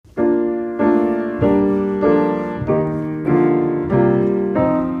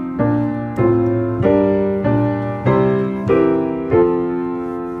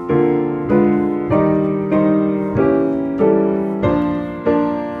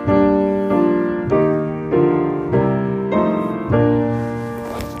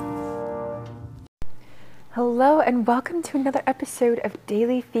welcome to another episode of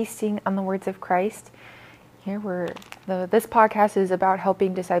Daily Feasting on the Words of Christ. This podcast is about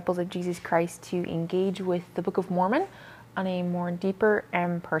helping disciples of Jesus Christ to engage with the Book of Mormon on a more deeper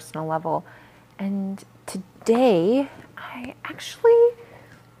and personal level. And today, I actually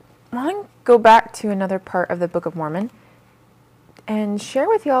want to go back to another part of the Book of Mormon and share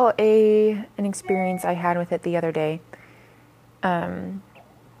with y'all an experience I had with it the other day.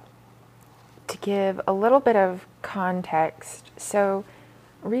 To give a little bit of context, so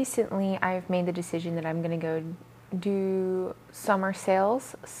recently I've made the decision that I'm going to go do summer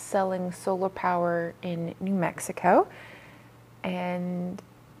sales selling solar power in New Mexico, and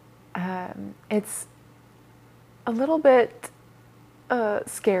it's a little bit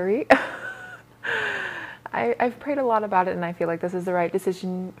scary. I've prayed a lot about it, and I feel like this is the right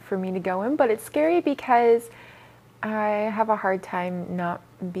decision for me to go in, but it's scary because I have a hard time not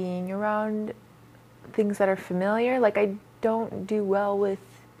being around things that are familiar. Like, I don't do well with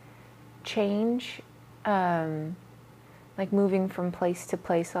change, like moving from place to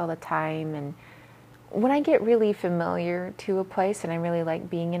place all the time. And when I get really familiar to a place and I really like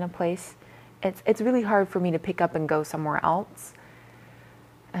being in a place, it's really hard for me to pick up and go somewhere else.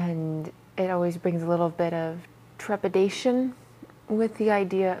 And it always brings a little bit of trepidation with the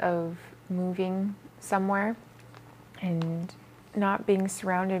idea of moving somewhere and not being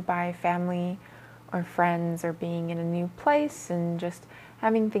surrounded by family or friends or being in a new place and just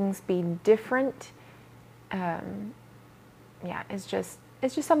having things be different. It's just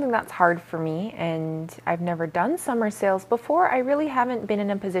something that's hard for me, and I've never done summer sales before. I really haven't been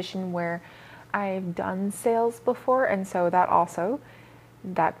in a position where I've done sales before, and so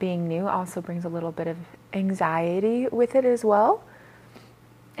that being new also brings a little bit of anxiety with it as well.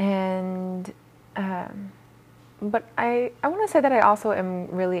 And but I want to say that I also am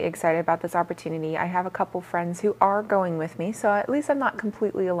really excited about this opportunity. I have a couple friends who are going with me, so at least I'm not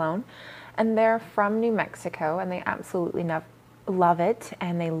completely alone. And they're from New Mexico, and they absolutely love it,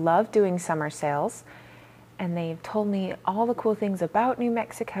 and they love doing summer sales. And they've told me all the cool things about New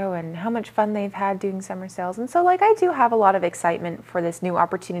Mexico and how much fun they've had doing summer sales. And so, I do have a lot of excitement for this new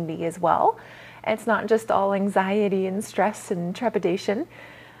opportunity as well. It's not just all anxiety and stress and trepidation.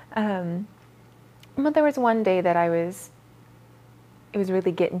 But there was one day that it was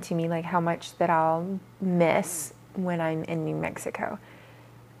really getting to me, like how much that I'll miss when I'm in New Mexico.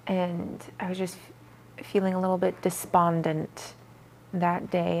 And I was just feeling a little bit despondent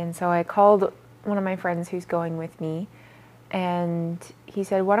that day. And so I called one of my friends who's going with me, and he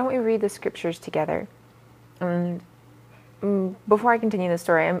said, "Why don't we read the scriptures together?" And before I continue the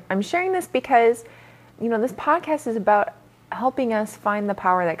story, I'm sharing this because, this podcast is about helping us find the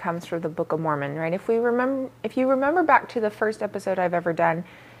power that comes from the Book of Mormon, right? If you remember back to the first episode I've ever done,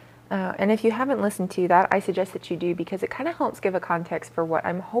 and if you haven't listened to that, I suggest that you do, because it kind of helps give a context for what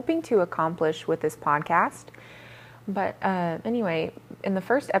I'm hoping to accomplish with this podcast. But anyway, in the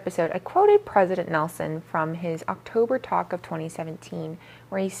first episode, I quoted President Nelson from his October talk of 2017,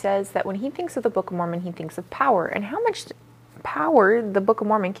 where he says that when he thinks of the Book of Mormon, he thinks of power, and how much power the Book of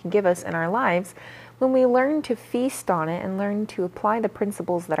Mormon can give us in our lives when we learn to feast on it and learn to apply the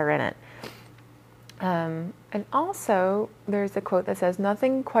principles that are in it. And also, there's a quote that says,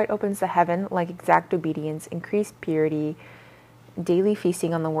 "Nothing quite opens the heaven like exact obedience, increased purity, daily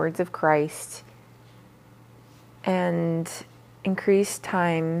feasting on the words of Christ, and increased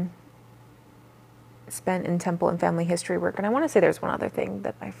time spent in temple and family history work." And I want to say there's one other thing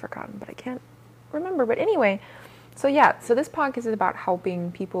that I've forgotten, but I can't remember. But anyway, so this podcast is about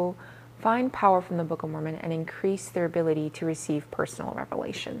helping people find power from the Book of Mormon and increase their ability to receive personal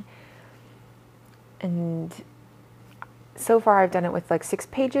revelation. And so far I've done it with 6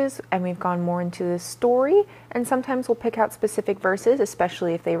 pages, and we've gone more into the story, and sometimes we'll pick out specific verses,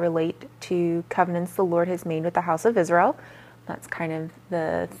 especially if they relate to covenants the Lord has made with the house of Israel. That's kind of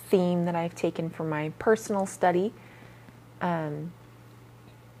the theme that I've taken for my personal study. And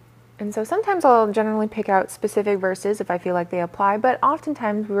so sometimes I'll generally pick out specific verses if I feel like they apply, but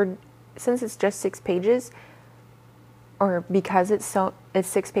oftentimes since it's just 6 pages, or because it's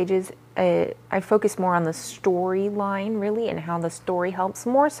 6 pages, I focus more on the storyline, really, and how the story helps,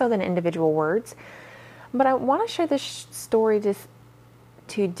 more so than individual words. But I want to share this story just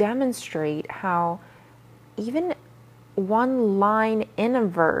to demonstrate how even one line in a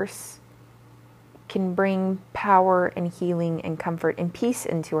verse can bring power and healing and comfort and peace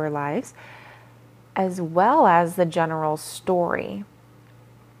into our lives, as well as the general story.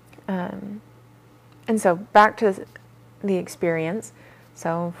 And so back to the experience.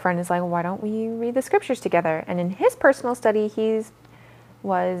 So friend is like, "Why don't we read the scriptures together?" And in his personal study, he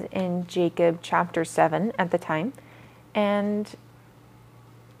was in Jacob chapter 7 at the time. And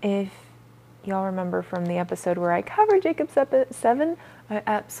if y'all remember from the episode where I covered Jacob's 7, I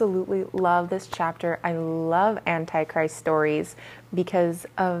absolutely love this chapter. I love Antichrist stories because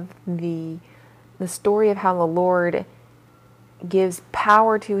of the story of how the Lord gives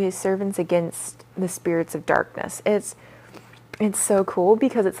power to his servants against the spirits of darkness. It's so cool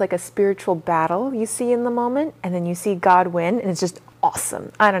because it's like a spiritual battle you see in the moment, and then you see God win, and it's just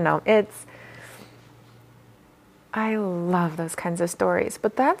awesome. I don't know. I love those kinds of stories,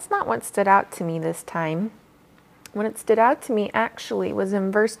 but that's not what stood out to me this time. What it stood out to me actually was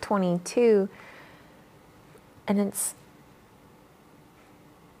in verse 22, and it's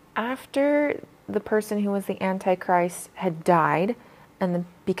after the person who was the Antichrist had died, and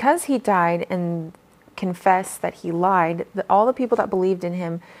because he died and confessed that he lied, all the people that believed in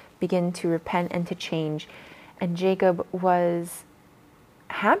him began to repent and to change. And Jacob was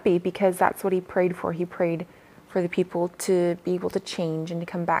happy because that's what he prayed for. He prayed for the people to be able to change and to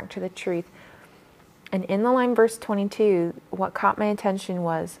come back to the truth. And in the line verse 22, what caught my attention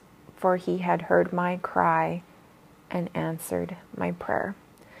was, "For he had heard my cry and answered my prayer."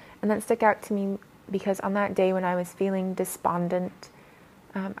 And that stuck out to me because on that day when I was feeling despondent,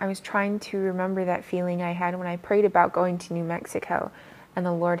 I was trying to remember that feeling I had when I prayed about going to New Mexico, and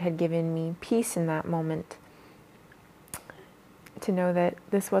the Lord had given me peace in that moment to know that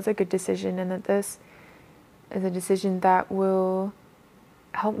this was a good decision, and that this is a decision that will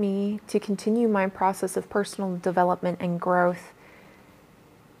help me to continue my process of personal development and growth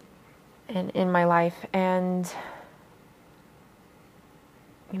in my life. And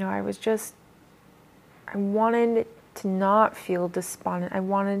I wanted to not feel despondent. I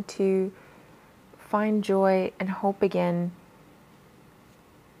wanted to find joy and hope again.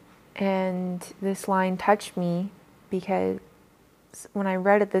 And this line touched me because when I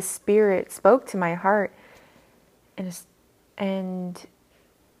read it, the Spirit spoke to my heart. And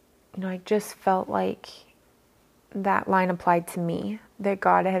I just felt like that line applied to me, that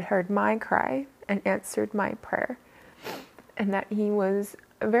God had heard my cry and answered my prayer, and that he was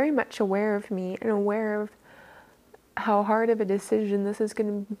very much aware of me and aware of how hard of a decision this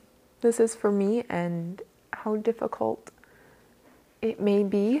is for me, and how difficult it may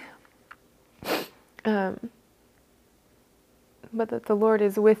be, but that the Lord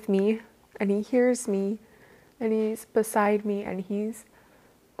is with me, and he hears me, and he's beside me, and he's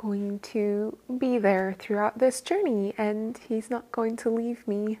going to be there throughout this journey, and he's not going to leave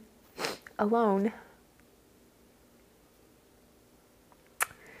me alone.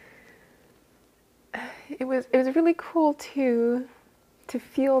 It was really cool to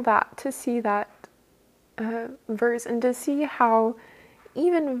feel that, to see that verse, and to see how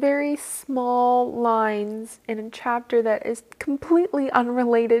even very small lines in a chapter that is completely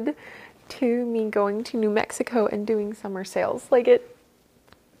unrelated to me going to New Mexico and doing summer sales, like it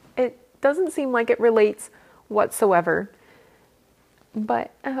doesn't seem like it relates whatsoever,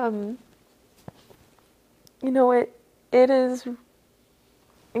 but it is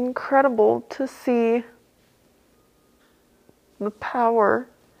incredible to see the power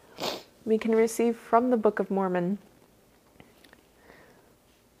we can receive from the Book of Mormon,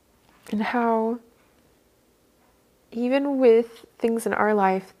 and how even with things in our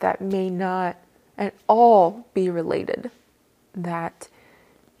life that may not at all be related, that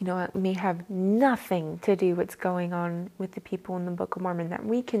it may have nothing to do with what's going on with the people in the Book of Mormon, that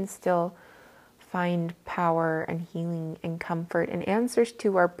we can still find power and healing and comfort and answers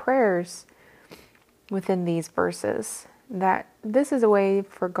to our prayers within these verses. That this is a way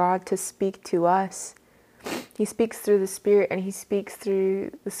for God to speak to us. He speaks through the Spirit, and he speaks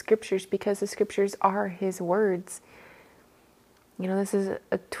through the Scriptures, because the Scriptures are his words. This is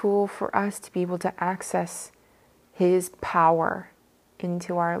a tool for us to be able to access his power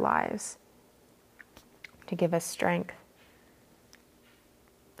into our lives, to give us strength.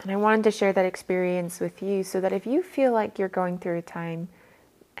 And I wanted to share that experience with you, so that if you feel like you're going through a time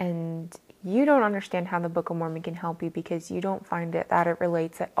and you don't understand how the Book of Mormon can help you because you don't find it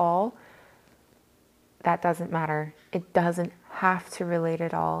relates at all, that doesn't matter. It doesn't have to relate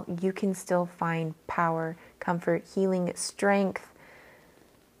at all. You can still find power, comfort, healing, strength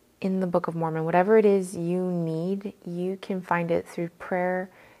in the Book of Mormon. Whatever it is you need, you can find it through prayer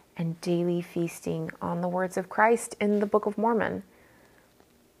and daily feasting on the words of Christ in the Book of Mormon.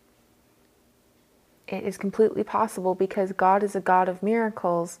 It is completely possible because God is a God of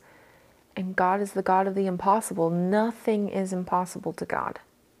miracles, and God is the God of the impossible. Nothing is impossible to God.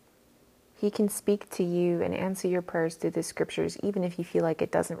 He can speak to you and answer your prayers through the Scriptures, even if you feel like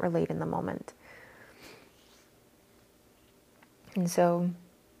it doesn't relate in the moment. And so,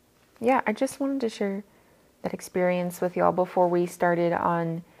 I just wanted to share that experience with y'all before we started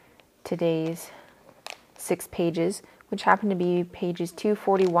on today's 6 pages, which happen to be pages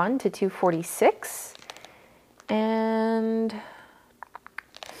 241 to 246. And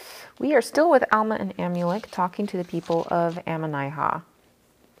we are still with Alma and Amulek talking to the people of Ammonihah.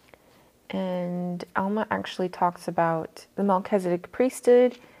 And Alma actually talks about the Melchizedek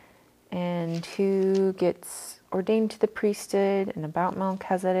priesthood and who gets ordained to the priesthood and about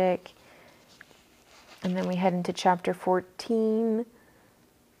Melchizedek. And then we head into chapter 14,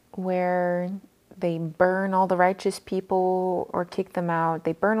 where they burn all the righteous people or kick them out.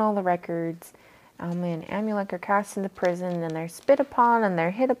 They burn all the records. Alma and Amulek are cast into prison, and they're spit upon, and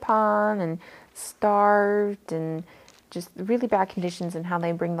they're hit upon, and starved, and just really bad conditions, and how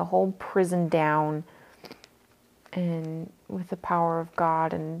they bring the whole prison down, and with the power of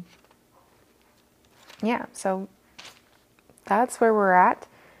God. And yeah, so that's where we're at.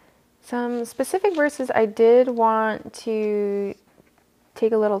 Some specific verses I did want to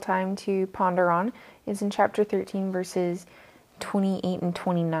take a little time to ponder on is in chapter 13, verses 28 and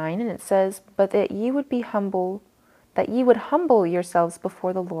 29, and it says, "But that ye would humble yourselves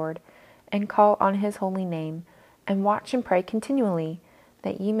before the Lord, and call on his holy name, and watch and pray continually,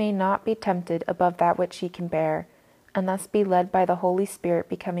 that ye may not be tempted above that which ye can bear, and thus be led by the Holy Spirit,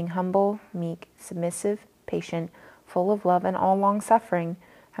 becoming humble, meek, submissive, patient, full of love and all long-suffering,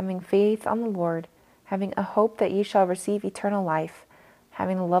 having faith on the Lord, having a hope that ye shall receive eternal life,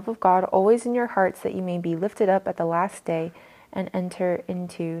 having the love of God always in your hearts, that ye may be lifted up at the last day, and enter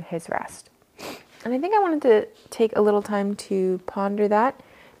into his rest." And I think I wanted to take a little time to ponder that,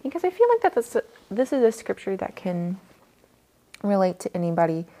 because I feel like that this is a scripture that can relate to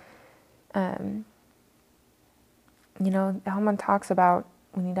anybody. Alma talks about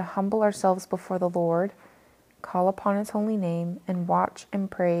we need to humble ourselves before the Lord, call upon his holy name, and watch and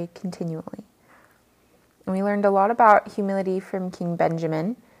pray continually. And we learned a lot about humility from King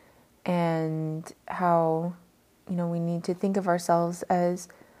Benjamin, and how we need to think of ourselves as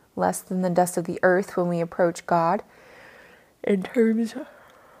less than the dust of the earth when we approach God, in terms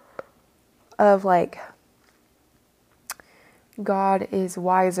of God is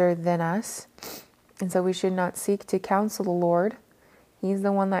wiser than us, and so we should not seek to counsel the Lord. He's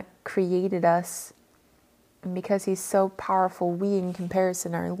the one that created us, and because he's so powerful, we in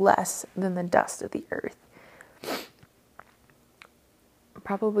comparison are less than the dust of the earth.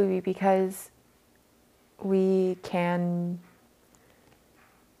 Probably because we can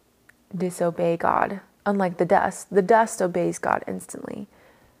disobey God. Unlike the dust obeys God instantly.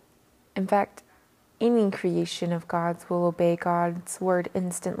 In fact, any creation of God's will obey God's word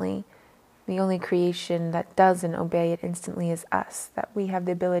instantly. The only creation that doesn't obey it instantly is us, that we have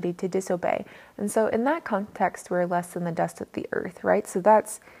the ability to disobey. And so in that context, we're less than the dust of the earth, right? So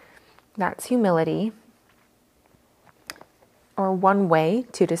that's humility, or one way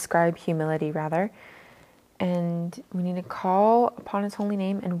to describe humility, rather. And we need to call upon his holy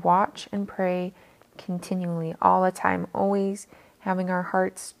name and watch and pray continually, all the time, always having our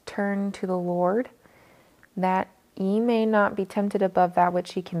hearts turned to the Lord, that ye may not be tempted above that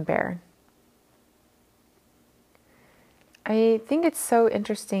which ye can bear. I think it's so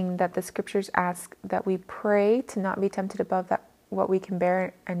interesting that the scriptures ask that we pray to not be tempted above that what we can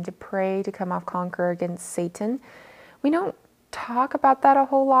bear, and to pray to come off conquer against Satan. We don't talk about that a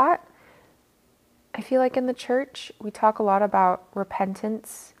whole lot. I feel like in the church, we talk a lot about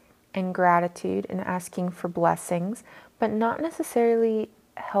repentance and gratitude and asking for blessings, but not necessarily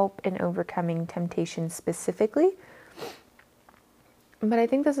help in overcoming temptation specifically. But I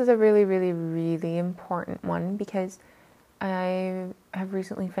think this is a really, really, really important one, because I have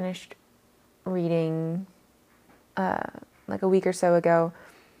recently finished reading, like a week or so ago,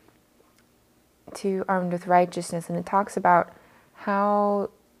 to Armed with Righteousness, and it talks about how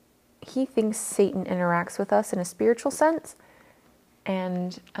he thinks Satan interacts with us in a spiritual sense,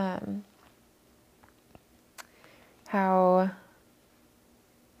 and how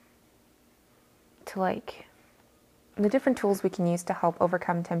to the different tools we can use to help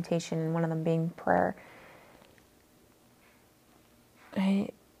overcome temptation, and one of them being prayer. I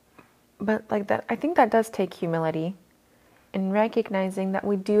think that does take humility, in recognizing that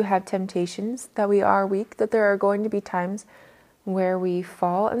we do have temptations, that we are weak, that there are going to be times where we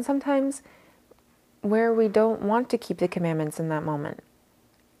fall, and sometimes where we don't want to keep the commandments in that moment.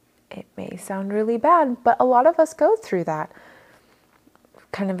 It may sound really bad, but a lot of us go through that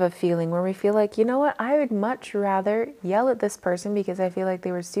kind of a feeling where we feel like, you know what, I would much rather yell at this person because I feel like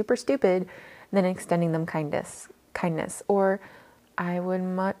they were super stupid than extending them kindness. Or I would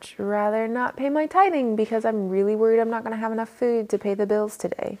much rather not pay my tithing because I'm really worried I'm not going to have enough food to pay the bills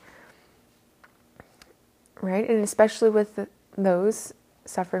today. right? And especially with those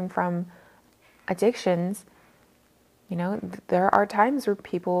suffering from addictions, there are times where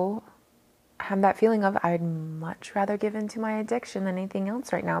people have that feeling of, I'd much rather give in to my addiction than anything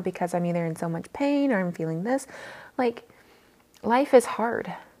else right now because I'm either in so much pain or I'm feeling this. Like, life is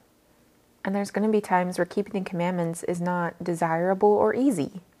hard. And there's going to be times where keeping the commandments is not desirable or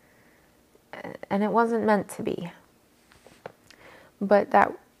easy. And it wasn't meant to be. But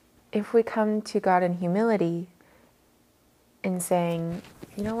that if we come to God in humility and saying,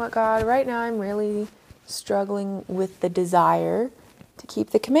 you know what, God, right now I'm really struggling with the desire to keep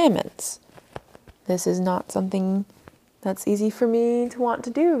the commandments. This is not something that's easy for me to want to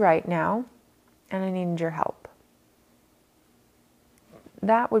do right now, and I need your help.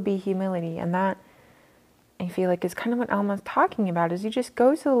 That would be humility, and that, I feel like, is kind of what Alma's talking about, is you just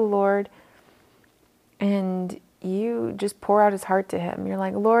go to the Lord and you just pour out his heart to him. You're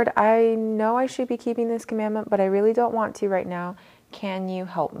like, Lord, I know I should be keeping this commandment, but I really don't want to right now. Can you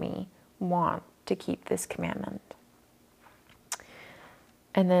help me want to keep this commandment?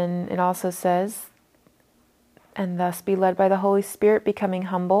 And then it also says, and thus be led by the Holy Spirit, becoming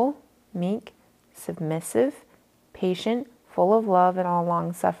humble, meek, submissive, patient, full of love, and all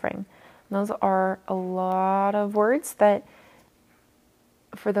long-suffering. Those are a lot of words that,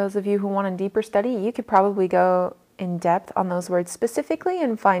 for those of you who want a deeper study, you could probably go in depth on those words specifically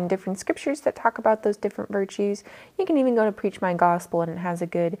and find different scriptures that talk about those different virtues. You can even go to Preach My Gospel, and it has a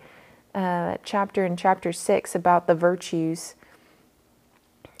good chapter in chapter 6 about the virtues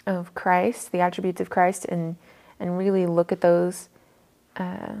of Christ, the attributes of Christ, and really look at those.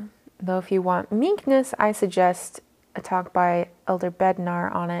 Though if you want meekness, I suggest a talk by Elder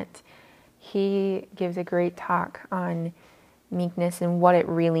Bednar on it. He gives a great talk on meekness and what it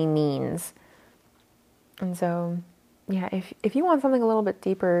really means. And so, yeah, if you want something a little bit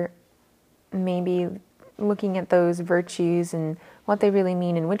deeper, maybe looking at those virtues and what they really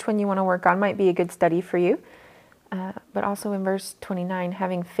mean and which one you want to work on might be a good study for you. But also in verse 29,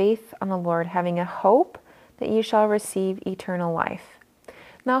 having faith on the Lord, having a hope that you shall receive eternal life.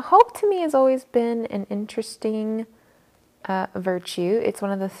 Now, hope to me has always been an interesting virtue. It's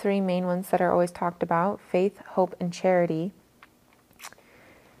one of the three main ones that are always talked about: faith, hope, and charity.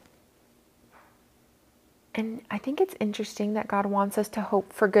 And I think it's interesting that God wants us to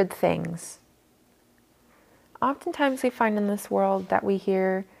hope for good things. Oftentimes we find in this world that we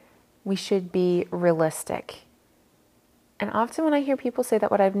hear we should be realistic. And often when I hear people say that,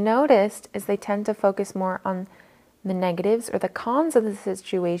 what I've noticed is they tend to focus more on the negatives or the cons of the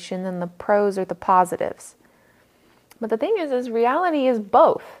situation than the pros or the positives. But the thing is reality is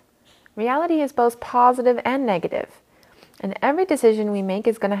both. Reality is both positive and negative. And every decision we make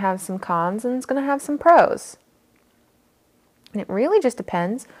is going to have some cons and it's going to have some pros. And it really just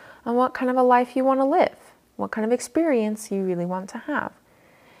depends on what kind of a life you want to live, what kind of experience you really want to have.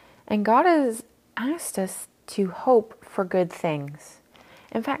 And God has asked us to hope for good things.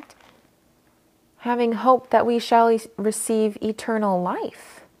 In fact, having hope that we shall receive eternal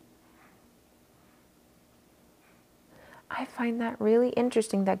life. I find that really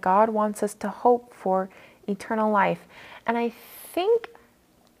interesting that God wants us to hope for eternal life. And I think,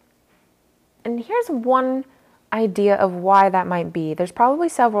 and here's one idea of why that might be. There's probably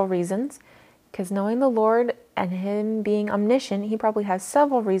several reasons, because knowing the Lord and him being omniscient, he probably has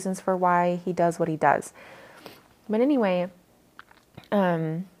several reasons for why he does what he does. But anyway,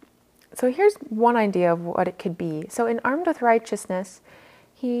 so here's one idea of what it could be. So in Armed with Righteousness,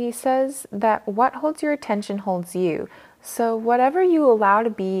 he says that what holds your attention holds you. So whatever you allow to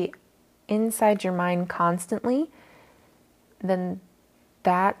be inside your mind constantly, then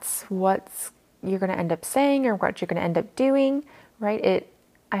that's what you're going to end up saying or what you're going to end up doing, right?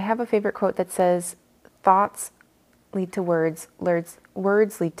 I have a favorite quote that says, thoughts lead to words,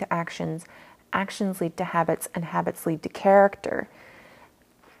 words lead to actions, actions lead to habits, and habits lead to character.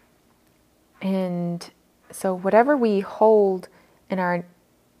 And so whatever we hold in our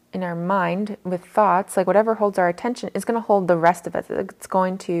mind with thoughts, like whatever holds our attention, is going to hold the rest of it. It's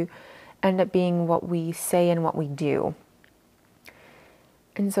going to end up being what we say and what we do.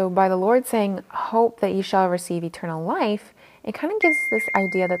 And so by the Lord saying, hope that you shall receive eternal life, it kind of gives this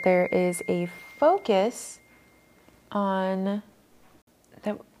idea that there is a focus on,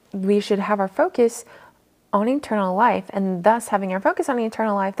 that we should have our focus on eternal life. And thus having our focus on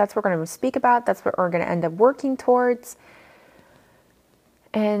eternal life, that's what we're going to speak about. That's what we're going to end up working towards.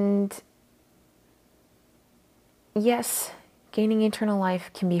 And yes, gaining eternal life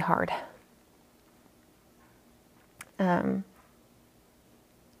can be hard.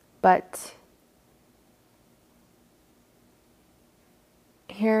 But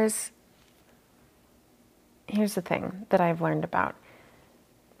here's here's the thing that I've learned about,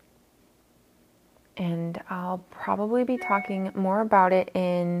 and I'll probably be talking more about it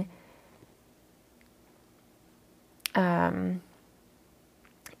in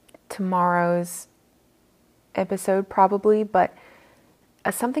tomorrow's episode probably, but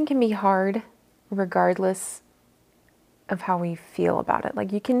something can be hard regardless of how we feel about it.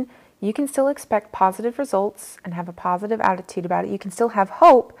 Like you can still expect positive results and have a positive attitude about it. You can still have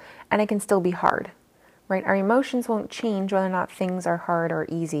hope and it can still be hard, right? Our emotions won't change whether or not things are hard or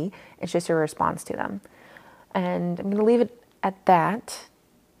easy. It's just a response to them. And I'm going to leave it at that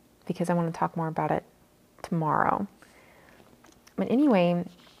because I want to talk more about it tomorrow. But anyway,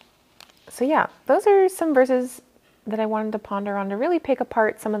 so yeah, those are some verses that I wanted to ponder on to really pick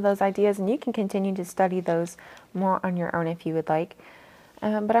apart some of those ideas, and you can continue to study those more on your own if you would like.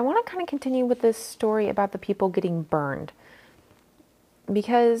 But I want to kind of continue with this story about the people getting burned.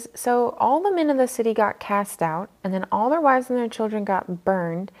 Because, so all the men of the city got cast out, and then all their wives and their children got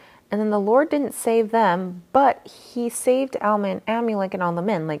burned, and then the Lord didn't save them, but he saved Alma and Amulek and all the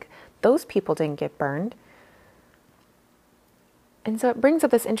men. Like, those people didn't get burned. And so it brings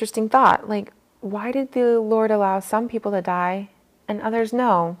up this interesting thought, like, why did the Lord allow some people to die and others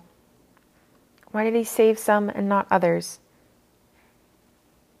no? Why did he save some and not others?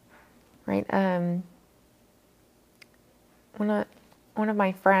 Right? One of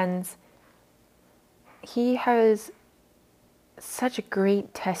my friends, he has such a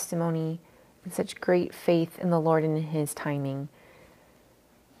great testimony and such great faith in the Lord and in his timing.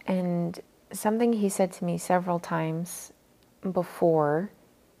 And something he said to me several times before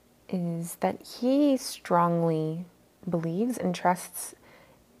is that he strongly believes and trusts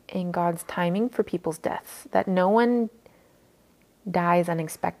in God's timing for people's deaths, that no one dies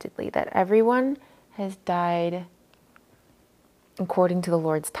unexpectedly, that everyone has died according to the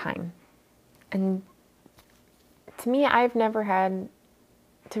Lord's time. And to me, I've never had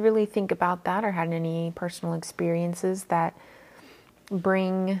to really think about that or had any personal experiences that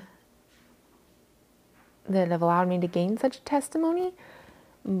have allowed me to gain such a testimony.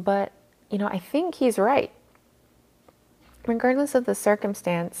 But, I think he's right. Regardless of the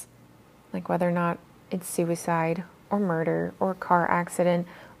circumstance, like whether or not it's suicide or murder or a car accident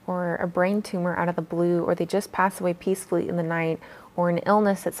or a brain tumor out of the blue, or they just pass away peacefully in the night, or an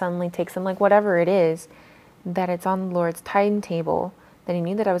illness that suddenly takes them, like whatever it is, that it's on the Lord's timetable, that he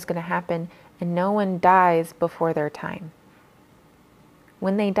knew that it was going to happen, and no one dies before their time.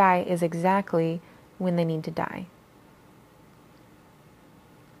 When they die is exactly when they need to die.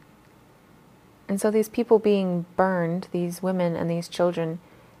 And so these people being burned, these women and these children,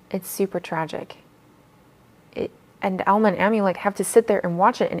 it's super tragic. And Alma and Amulek have to sit there and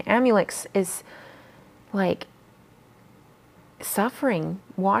watch it, and Amulek is like suffering,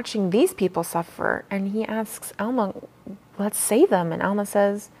 watching these people suffer, and he asks Alma, let's save them, and Alma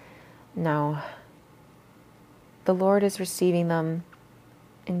says, no, the Lord is receiving them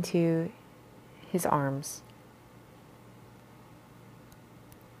into his arms.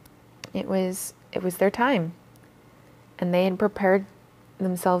 It was their time, and they had prepared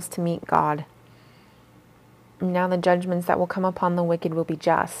themselves to meet God. Now the judgments that will come upon the wicked will be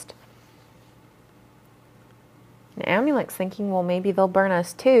just. And Amulek's thinking, well, maybe they'll burn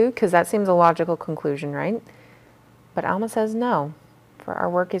us too, because that seems a logical conclusion, right? But Alma says no, for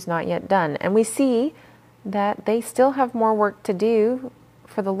our work is not yet done. And we see that they still have more work to do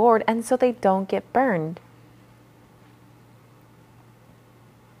for the Lord, and so they don't get burned.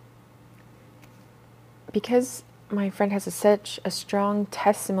 Because my friend has such a strong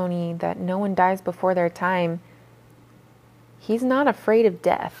testimony that no one dies before their time, he's not afraid of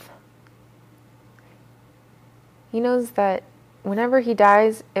death. He knows that whenever he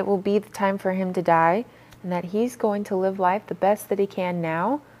dies, it will be the time for him to die, and that he's going to live life the best that he can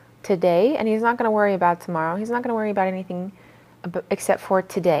now, today, and he's not going to worry about tomorrow. He's not going to worry about anything except for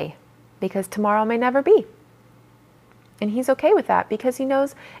today, because tomorrow may never be. And he's okay with that, because he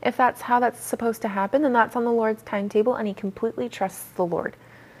knows if that's how that's supposed to happen, then that's on the Lord's timetable, and he completely trusts the Lord.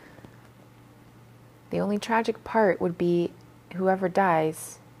 The only tragic part would be whoever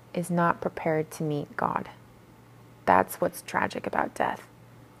dies is not prepared to meet God. That's what's tragic about death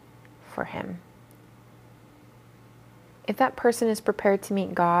for him. If that person is prepared to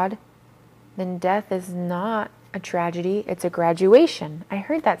meet God, then death is not a tragedy, it's a graduation. I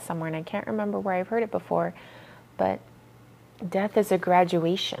heard that somewhere, and I can't remember where I've heard it before, but death is a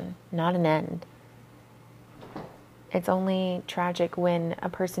graduation, not an end. It's only tragic when a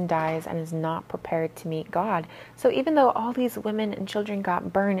person dies and is not prepared to meet God. So even though all these women and children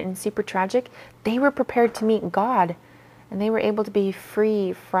got burned and super tragic, they were prepared to meet God, and they were able to be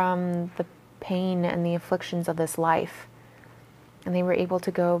free from pain and the afflictions of this life. And they were able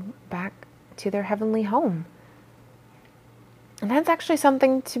to go back to their heavenly home. And that's actually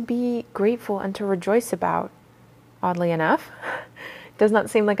something to be grateful and to rejoice about, oddly enough. It does not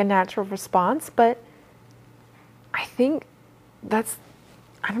seem like a natural response, but I think that's,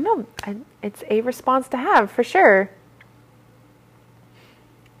 I don't know, it's a response to have, for sure.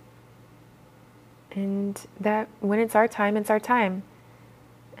 And that when it's our time, it's our time.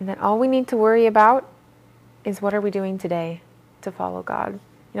 And that all we need to worry about is, what are we doing today to follow God?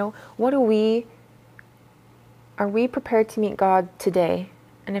 What are we prepared to meet God today?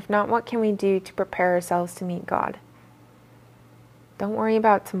 And if not, what can we do to prepare ourselves to meet God? Don't worry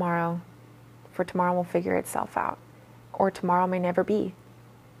about tomorrow, for tomorrow will figure itself out. Or tomorrow may never be.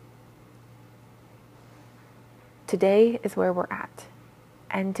 Today is where we're at.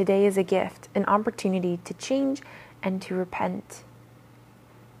 And today is a gift, an opportunity to change and to repent.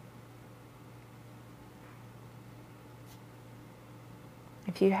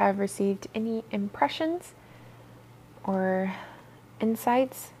 If you have received any impressions or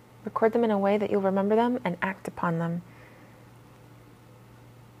insights, record them in a way that you'll remember them and act upon them.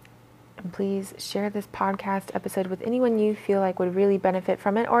 And please share this podcast episode with anyone you feel like would really benefit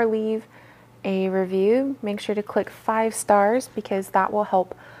from it, or leave a review. Make sure to click 5 stars, because that will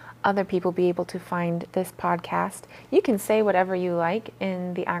help other people be able to find this podcast. You can say whatever you like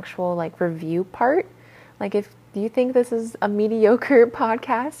in the actual review part. If you think this is a mediocre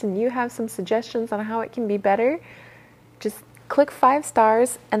podcast and you have some suggestions on how it can be better, just click 5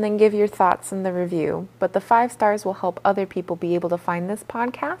 stars and then give your thoughts in the review. But the 5 stars will help other people be able to find this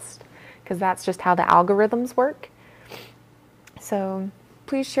podcast, because that's just how the algorithms work. So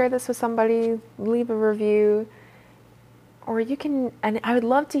please share this with somebody, leave a review, or you can, and I would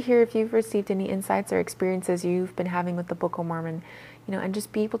love to hear if you've received any insights or experiences you've been having with the Book of Mormon, and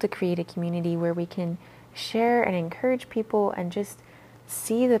just be able to create a community where we can share and encourage people and just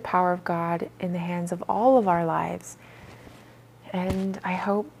see the power of God in the hands of all of our lives. And I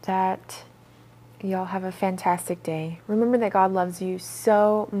hope that y'all have a fantastic day. Remember that God loves you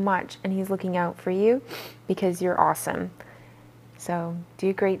so much, and He's looking out for you because you're awesome. So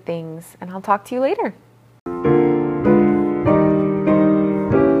do great things, and I'll talk to you later.